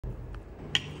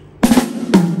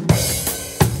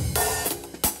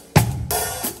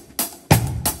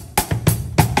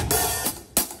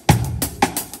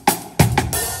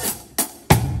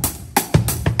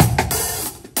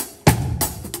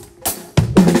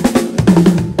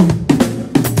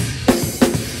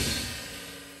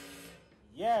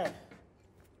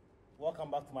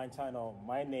to my channel.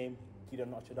 My name is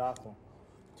Gideon Ochudako.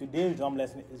 Today's drum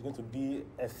lesson is going to be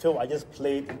a fill I just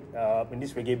played in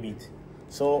this reggae beat.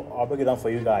 So I'll break it down for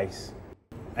you guys.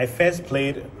 I first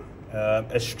played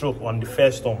a stroke on the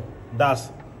first tone.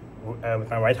 That's with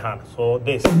my right hand. So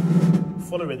this,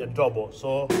 followed with a double.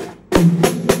 So,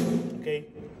 okay.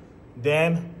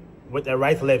 Then with a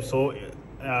right left. So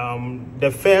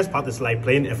the first part is like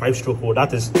playing a 5-stroke hold.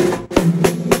 That is.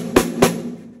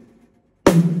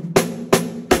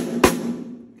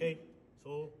 Okay.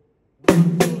 So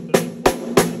 1, 2, 3, 4.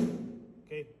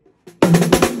 Okay.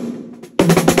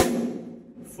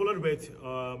 Followed with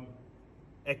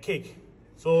a kick.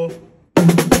 So,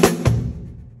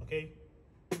 okay.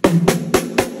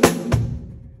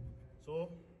 So,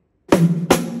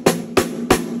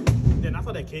 then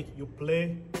after the kick, you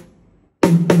play.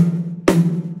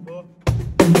 So,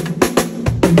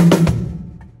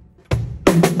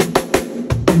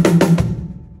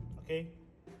 okay.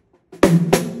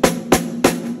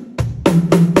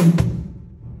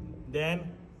 Then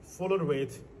followed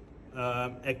with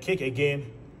a kick again,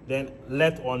 then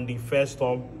left on the first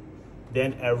thumb,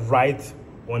 then a right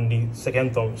on the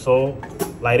second thumb. So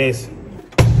like this.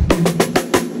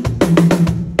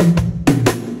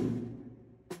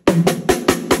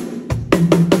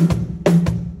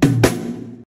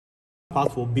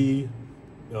 Part will be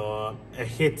a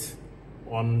hit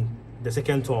on the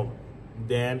second thumb,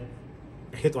 then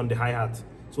a hit on the hi-hat.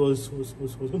 So it's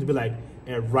going to be like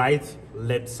a right,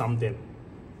 left something,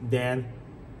 then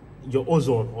your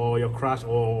ozone or your crash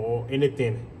or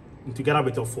anything together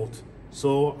with your foot.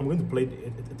 So I'm going to play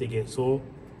it again. So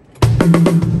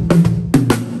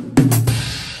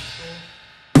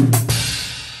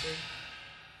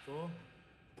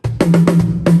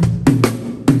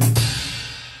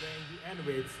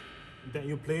then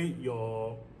you play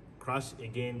your crash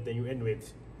again, then you end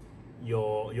with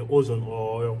your ozone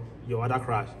or your other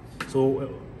crash. So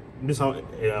this is how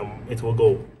it will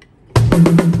go.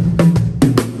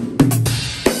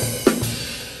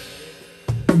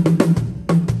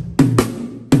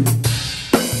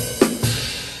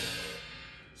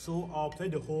 So I'll play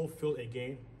the whole fill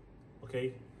again.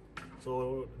 Okay,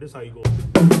 so this is how you go.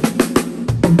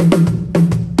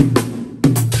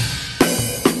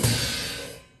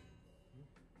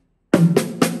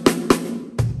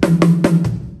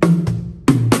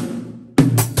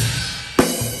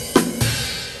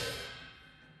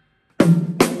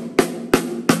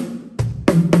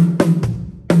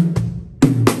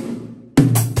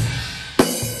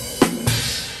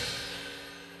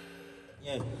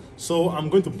 So I'm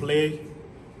going to play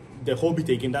the whole beat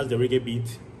again, that's the reggae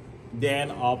beat.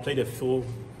 Then I'll play the fill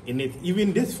in it.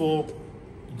 Even this fill,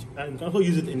 I can also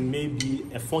use it in maybe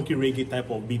a funky reggae type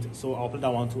of beat. So I'll play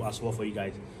that one too as well for you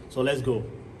guys. So let's go.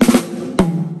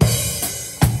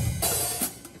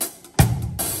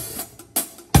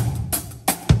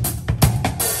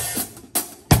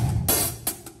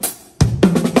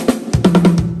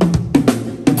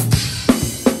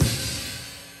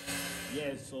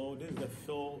 So this is the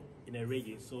fill in a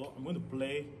reggae. So I'm going to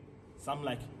play some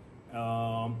like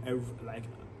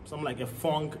a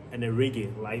funk and a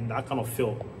reggae, like that kind of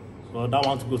fill. So that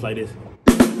one goes like this.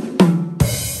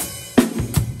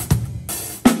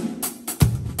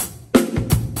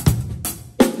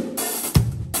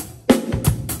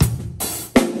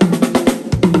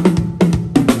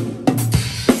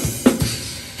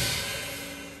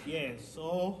 Yeah,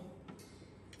 so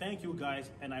thank you guys,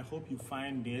 and I hope you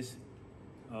find this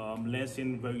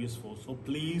lesson very useful. So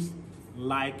please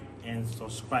like and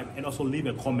subscribe, and also leave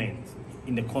a comment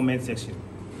in the comment section.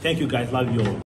 Thank you guys, love you all.